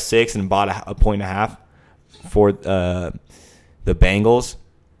touched it at 6 and bought a 1.5 for the Bengals.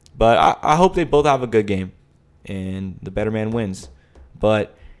 But I hope they both have a good game. And the better man wins.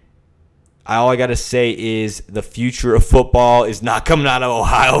 But all I got to say is the future of football is not coming out of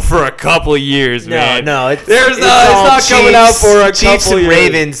Ohio for a couple of years, man. No, it's not coming out for a Chiefs couple and years.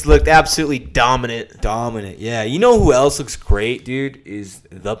 Ravens looked absolutely dominant. Dominant, yeah. You know who else looks great, dude? Is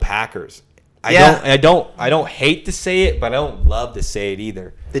the Packers. I don't hate to say it, but I don't love to say it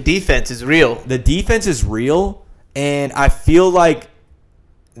either. The defense is real. The defense is real, and I feel like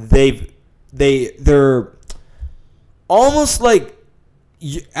they're almost like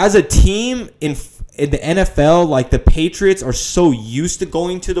as a team in the NFL, like the Patriots are so used to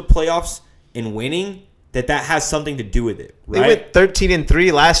going to the playoffs and winning that has something to do with it, right? They went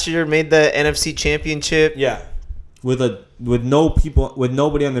 13-3 last year, made the NFC Championship. Yeah. With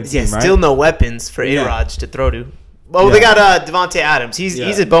nobody on their team, Yeah, right? still no weapons for A-Rod to throw to. Oh, they got Devontae Adams. He's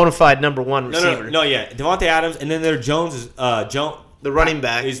a bona fide number one receiver. No, Devontae Adams, and then their Jones is the running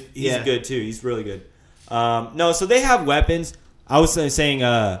back. He's good too. He's really good. So they have weapons. I was saying,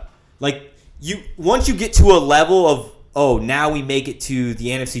 once you get to a level of, now we make it to the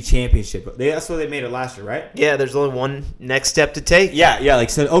NFC Championship. That's what they made it last year, right? Yeah, there's only one next step to take. Yeah.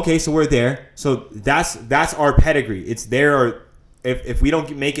 So we're there. So that's our pedigree. It's there. Or if we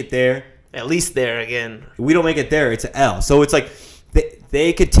don't make it there, at least there again. If we don't make it there, it's an L. So it's like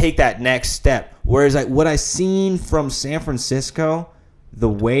they could take that next step. Whereas like what I seen from San Francisco, the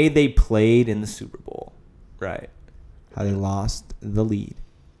way they played in the Super Bowl, right? How they lost the lead.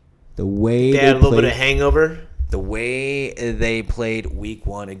 The way they had a little bit of hangover. The way they played Week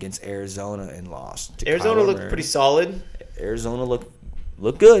 1 against Arizona and lost. Arizona looked pretty solid. Arizona looked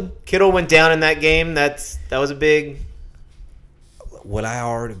good. Kittle went down in that game. That was a big. What I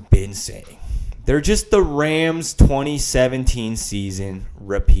already been saying. They're just the Rams 2017 season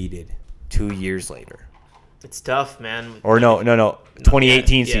repeated 2 years later. It's tough, man. Or no.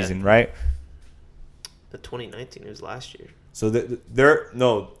 2018 season, right? The 2019 was last year. So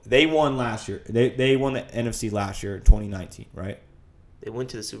they won last year. They won the NFC last year, 2019, right? They went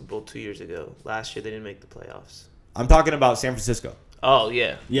to the Super Bowl 2 years ago. Last year they didn't make the playoffs. I'm talking about San Francisco. Oh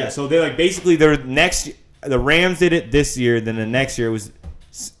yeah. Yeah. So they're like basically the Rams did it this year. Then the next year was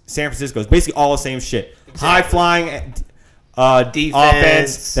San Francisco. It's basically all the same shit. Exactly. High flying defense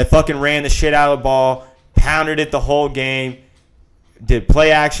offense that fucking ran the shit out of the ball, pounded it the whole game, did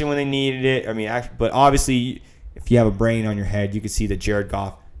play action when they needed it. I mean, but obviously, if you have a brain on your head, you can see that Jared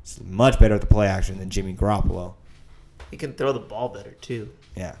Goff is much better at the play action than Jimmy Garoppolo. He can throw the ball better too.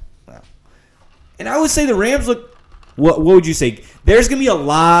 Yeah. Wow. And I would say the Rams look. What would you say? There's going to be a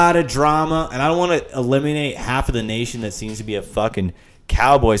lot of drama, and I don't want to eliminate half of the nation that seems to be a fucking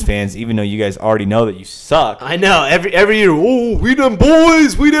Cowboys fans, even though you guys already know that you suck. I know. Every year, oh, we them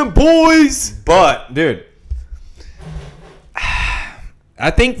boys. But, dude, I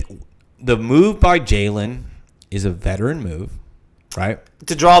think the move by Jalen is a veteran move, right?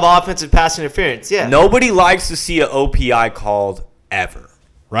 To draw the offensive pass interference, yeah. Nobody likes to see an OPI called ever,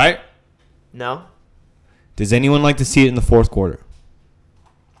 right? No? Does anyone like to see it in the fourth quarter?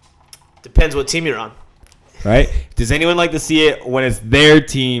 Depends what team you're on. Right? Does anyone like to see it when it's their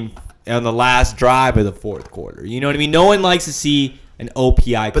team on the last drive of the fourth quarter? You know what I mean? No one likes to see an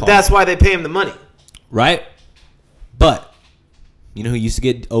OPI call. But that's why they pay him the money. Right? But, you know who used to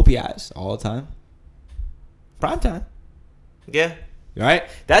get OPIs all the time? Prime time. Yeah. Right?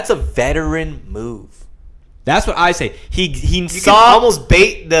 That's a veteran move. That's what I say. He You saw can almost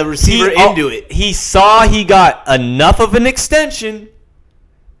bait the receiver into it. He saw he got enough of an extension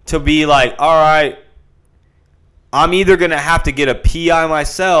to be like, all right, I'm either going to have to get a PI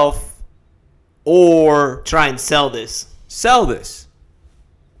myself or Try and sell this. sell this.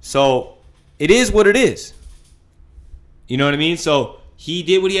 So it is what it is. You know what I mean? So he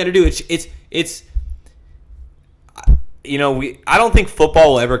did what he had to do. It's you know, I don't think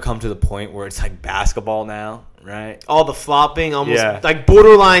football will ever come to the point where it's like basketball now, right? All the flopping, almost Yeah. like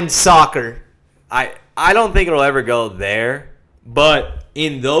borderline soccer. I don't think it'll ever go there, but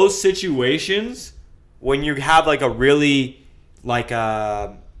in those situations when you have like a really like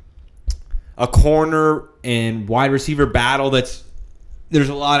a corner and wide receiver battle there's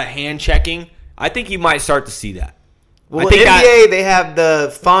a lot of hand checking, I think you might start to see that. Well, I think NBA, they have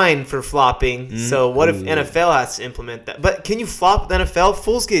the fine for flopping. So what if NFL has to implement that? But can you flop with NFL?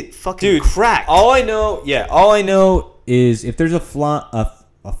 Fools get fucking cracked. All I know is if there's a fine,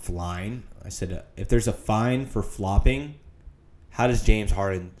 if there's a fine for flopping, how does James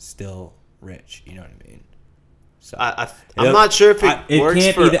Harden still rich? You know what I mean? So I'm not sure if it works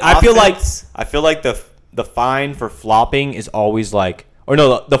can't for be I feel like offense. the fine for flopping is always like, or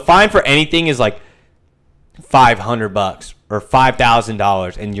no, the fine for anything is like $500 or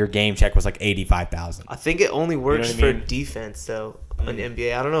 $5,000, and your game check was like $85,000. I think it only works what I mean? for defense, though, on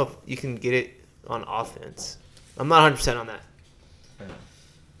NBA. I don't know if you can get it on offense. I'm not 100% on that.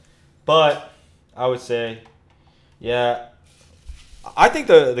 But I would say, yeah, I think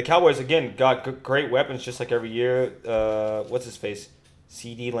the Cowboys again got great weapons just like every year. What's his face?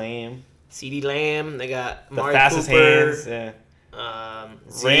 CD Lamb. CeeDee Lamb. They got The Amari fastest Cooper. hands. Yeah.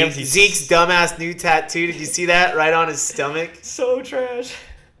 Ramsey. Zeke's dumbass new tattoo. Did you see that right on his stomach? So trash.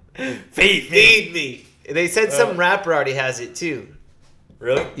 Feed me. They said some rapper already has it too.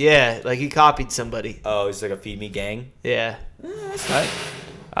 Really? Yeah, like he copied somebody. Oh, it's like a feed me gang. Yeah. That's right.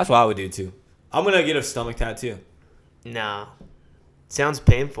 That's what I would do too. I'm gonna get a stomach tattoo. No. Sounds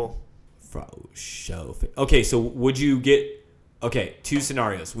painful. Okay, so would you get? Okay, two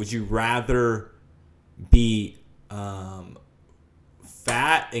scenarios. Would you rather be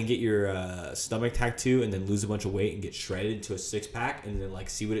fat and get your stomach tattoo and then lose a bunch of weight and get shredded to a 6-pack and then like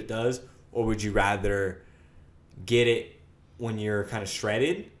see what it does, or would you rather get it when you're kind of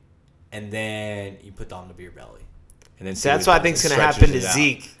shredded and then you put that on the beer belly? And then So that's what I think is going to stretches happen to it out.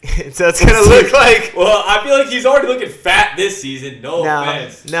 Zeke. So it's going to look like... Well, I feel like he's already looking fat this season. No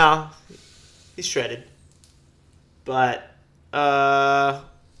offense. No. He's shredded. But I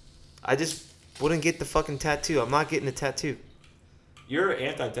just wouldn't get the fucking tattoo. I'm not getting a tattoo. You're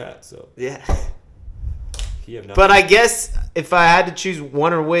anti-tat, so Yeah. you have nothing. But I guess if I had to choose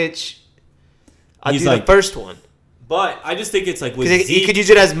one or which, I'd He's do like- the first one. But I just think it's like with Because Zeke. you could use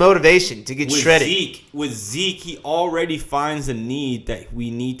it as motivation to get with shredded. Zeke, he already finds a need that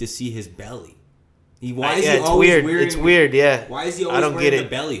we need to see his belly. Why is Yeah, he it's always weird. wearing? It's weird, yeah. Why is he I always don't wearing get the it.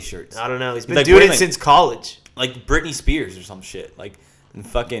 belly shirts? I don't know. He's been Like doing wearing, it like- since college. Like Britney Spears or some shit. Like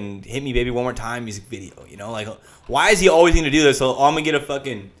fucking "Hit Me Baby One More Time" music video. You know, like why is he always going to do this? So I'm gonna get a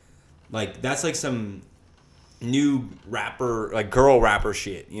fucking like that's like some new rapper, like girl rapper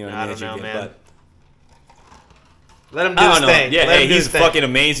shit. You know what I I mean? don't know, That you man. get, Let him but do I his don't know. thing. Yeah, Let him hey, do he's his a thing. fucking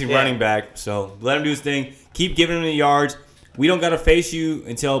amazing Yeah. running back. So let him do his thing. Keep giving him the yards. We don't got to face you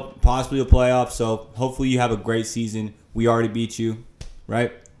until possibly the playoffs. So hopefully you have a great season. We already beat you,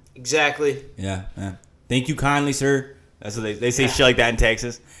 right? Exactly. Yeah. Thank you kindly, sir. That's what they say shit like that in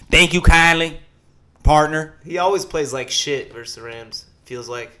Texas. Thank you kindly, partner. He always plays like shit versus the Rams. Feels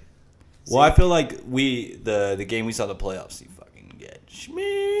like. Well, I feel like the game we saw in the playoffs, he fucking get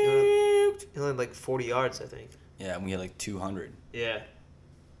schmeeked. He only had like 40 yards, I think. Yeah, and we had like 200. Yeah.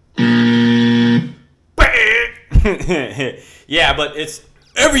 Yeah, but it's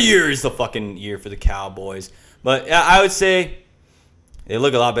every year is the fucking year for the Cowboys. But yeah, I would say they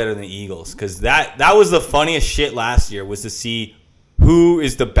look a lot better than the Eagles because that was the funniest shit last year was to see who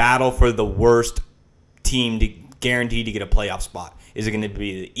is the battle for the worst team to guaranteed to get a playoff spot? Is it going to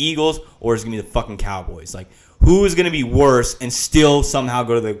be the Eagles or is it going to be the fucking Cowboys? Like, who is going to be worse and still somehow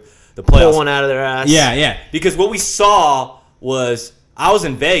go to the playoffs? Pull one out of their ass. Yeah. Because what we saw was, I was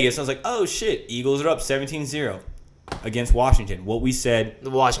in Vegas. I was like, oh, shit. Eagles are up 17-0 against Washington. What we said. The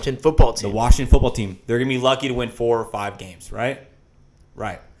Washington football The team. Washington football team. They're going to be lucky to win 4 or 5 games, right?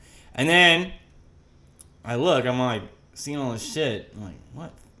 Right. And then I look. I'm like, seeing all this shit. I'm like,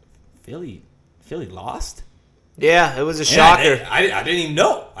 what? Philly lost? Yeah, it was a And shocker. I didn't even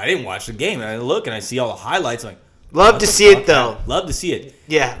know. I didn't watch the game. And I look and I see all the highlights. I'm like, Love what to the see it, fuck? though. Love to see it.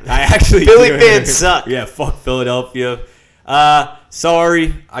 Yeah. I actually Philly do. fans suck. Yeah, fuck Philadelphia.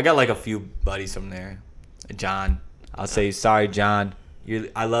 Sorry. I got like a few buddies from there. John. I'll say sorry, John.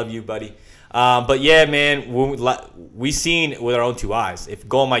 I love you, buddy. But yeah, man, we seen with our own 2 eyes. If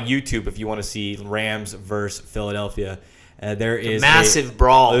go on my YouTube if you want to see Rams versus Philadelphia. There is massive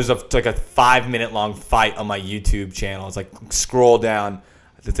brawl. There's like a 5-minute long fight on my YouTube channel. It's like scroll down.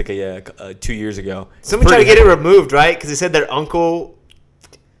 It's like 2 years ago. Someone tried to get it removed, right? Because they said their uncle.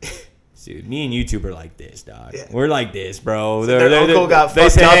 Dude, me and YouTube are like this, dog. Yeah. We're like this, bro. Their uncle got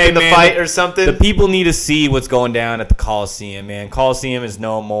fucked up in the fight or something. The people need to see what's going down at the Coliseum, man. Coliseum is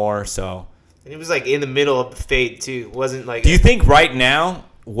no more, so. And it was like in the middle of the fade, too. It wasn't like. Do you think right now,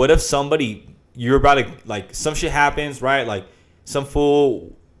 what if you're about to, like, some shit happens, right? Like, some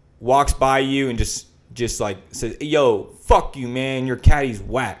fool walks by you and just like, says, yo, fuck you, man. Your caddy's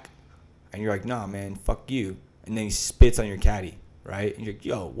whack. And you're like, nah, man, fuck you. And then he spits on your caddy, right? And you're like,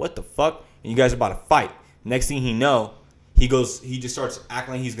 yo, what the fuck? And you guys are about to fight. Next thing he just starts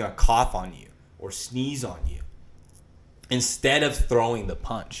acting like he's going to cough on you or sneeze on you instead of throwing the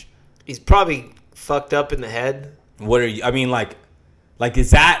punch. He's probably fucked up in the head. What are you, I mean, like,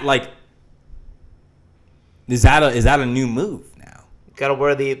 is that a new move now? Gotta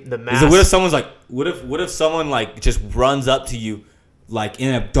wear the mask. What if someone's like, what if someone like just runs up to you, like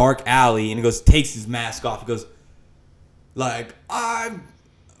in a dark alley, and he takes his mask off. He goes, like, I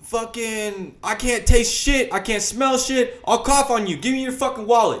can't taste shit. I can't smell shit. I'll cough on you. Give me your fucking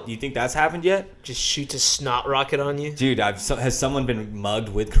wallet. Do you think that's happened yet? Just shoots a snot rocket on you. Dude, has someone been mugged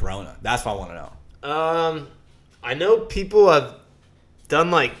with Corona? That's what I want to know. I know people have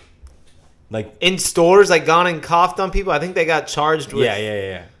done like in stores, like gone and coughed on people. I think they got charged with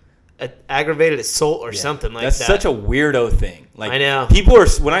yeah. Aggravated assault or something like that's that. That's such a weirdo thing. Like, I know. People are,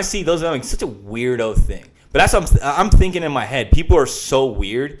 when I see those, I'm like, such a weirdo thing. But that's what I'm thinking in my head. People are so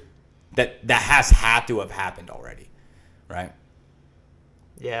weird that has had to have happened already, right?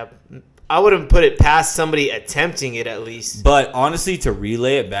 Yeah, I wouldn't put it past somebody attempting it at least. But honestly, to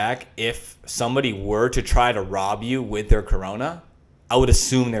relay it back, if somebody were to try to rob you with their Corona, I would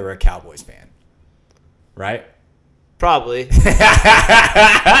assume they were a Cowboys fan, right? Probably.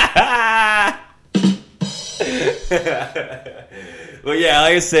 Well, yeah,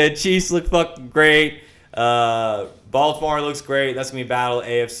 like I said, Chiefs look fucking great. Baltimore looks great. That's going to be battle,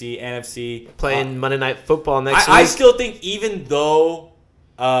 AFC, NFC. Playing Monday Night Football next week. I still think even though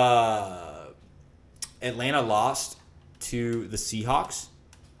Atlanta lost to the Seahawks,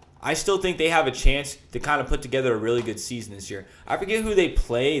 I still think they have a chance to kind of put together a really good season this year. I forget who they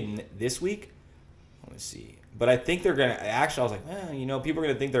played this week. Let me see. But I think they're going to – actually, I was like, people are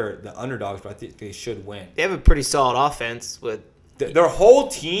going to think they're the underdogs, but I think they should win. They have a pretty solid offense with – Their whole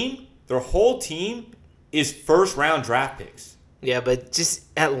team is first-round draft picks. Yeah, but just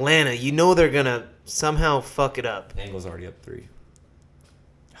Atlanta, they're going to somehow fuck it up. Bengals already up 3.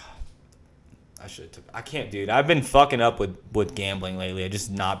 I can't, dude. I've been fucking up with gambling lately. I've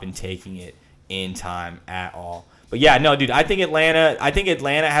just not been taking it in time at all. But yeah, no, dude. I think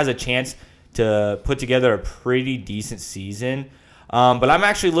Atlanta has a chance to put together a pretty decent season. But I'm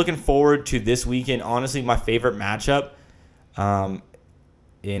actually looking forward to this weekend. Honestly, my favorite matchup, and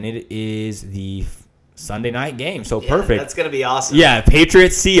it is the Sunday night game. So perfect. That's gonna be awesome. Yeah,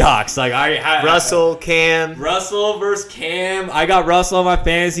 Patriots Seahawks. Like Russell, Cam. Russell versus Cam. I got Russell on my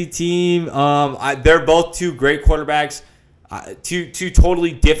fantasy team. They're both two great quarterbacks. Two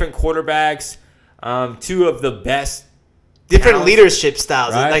totally different quarterbacks. Two of the best. Different talents, leadership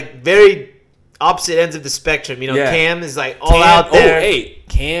styles. right? Like very opposite ends of the spectrum. Yeah. Cam is like all out there. Oh, hey,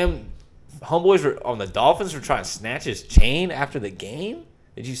 Cam. Homeboys were on the Dolphins were trying to snatch his chain after the game.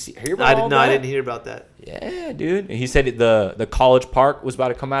 Did you hear about all that? I didn't hear about that. Yeah, dude. He said the College Park was about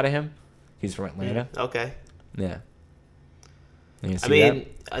to come out of him. He's from Atlanta. Okay. Yeah. It's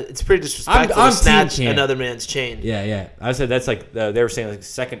pretty disrespectful to snatch another man's chain. Yeah. I said that's like they were saying like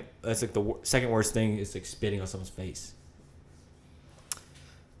second. That's like the second worst thing is like spitting on someone's face.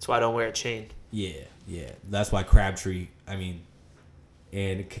 That's why I don't wear a chain. Yeah. That's why Crabtree. I mean,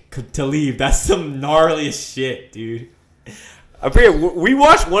 and to leave. That's some gnarliest shit, dude. I forget. We were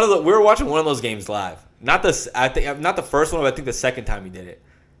watching one of those games live. Not the first one, but I think the second time he did it.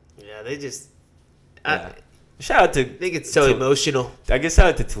 Yeah, they just. Yeah. Shout out to. I think it's so emotional. I guess shout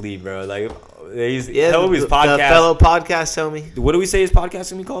out to Talib, bro. Like, Yeah, his the podcast. fellow podcast homie. What do we say his podcast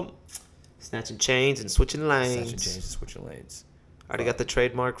gonna be called? Snatching chains and switching lanes. Snatching chains and switching lanes. I already got the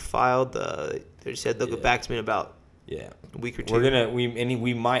trademark filed. They said they'll get back to me in about a week or two.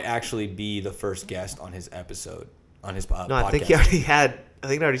 We might actually be the first guest on his episode on his podcast. No, I think he already had. I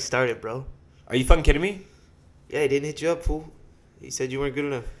think it already started, bro. Are you fucking kidding me? Yeah, he didn't hit you up, fool. He said you weren't good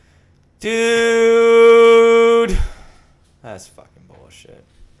enough. Dude, that's fucking bullshit.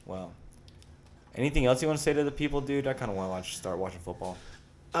 Well, anything else you want to say to the people, dude? I kind of want to start watching football.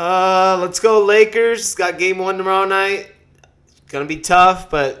 Let's go Lakers. Got game 1 tomorrow night. Gonna be tough,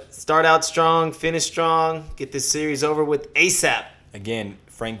 but start out strong, finish strong, get this series over with ASAP. Again,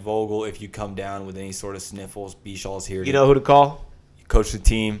 Frank Vogel, if you come down with any sort of sniffles, B-Shaw's here. You know who to call? Coach the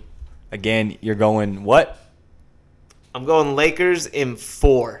team. Again, you're going what? I'm going Lakers in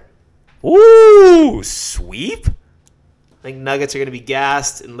 4. Ooh, sweep? I think Nuggets are going to be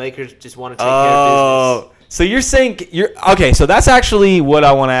gassed, and Lakers just want to take care of business. So you're saying okay? So that's actually what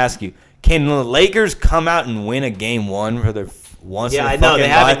I want to ask you. Can the Lakers come out and win a game 1 for their once? Yeah, in I their know they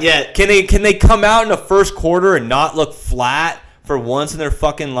fucking haven't life? yet. Can they come out in the first quarter and not look flat for once in their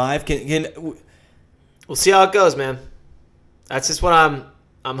fucking life? We'll see how it goes, man. That's just what I'm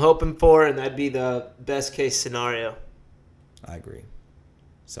hoping for, and that'd be the best case scenario. I agree.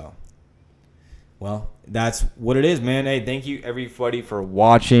 So, well, that's what it is, man. Hey, thank you everybody for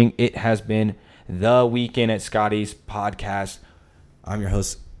watching. It has been the Weekend at Scotty's podcast. I'm your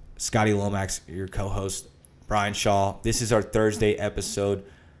host, Scotty Lomax, your co-host, Brian Shaw. This is our Thursday episode.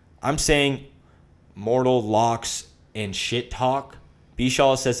 I'm saying mortal locks and shit talk. B.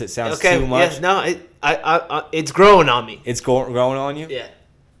 Shaw says it sounds too much. Yeah, no, it's growing on me. It's growing on you? Yeah.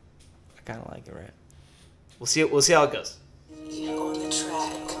 I kind of like it, right? We'll see how it goes.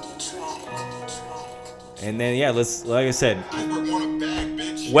 And then, yeah, like I said,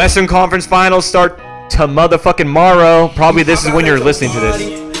 Western Conference Finals start to motherfucking tomorrow. Probably this is when you're listening to this.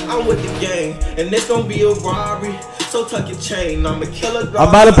 I'm with the gang, and it's gonna be a robbery. So tuck your chain, I'm a killer. I'm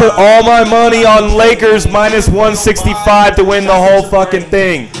about to put all my money on Lakers minus 165 to win the whole fucking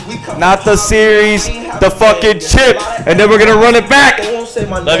thing. Not the series, the fucking chip. And then we're gonna run it back.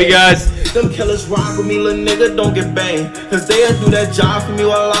 Love you guys. Them killers rock with me, little nigga, don't get banged. Cause they'll do that job for me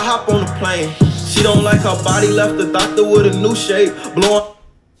while I hop on the plane. She don't like her body, left the doctor with a new shape. Blowing.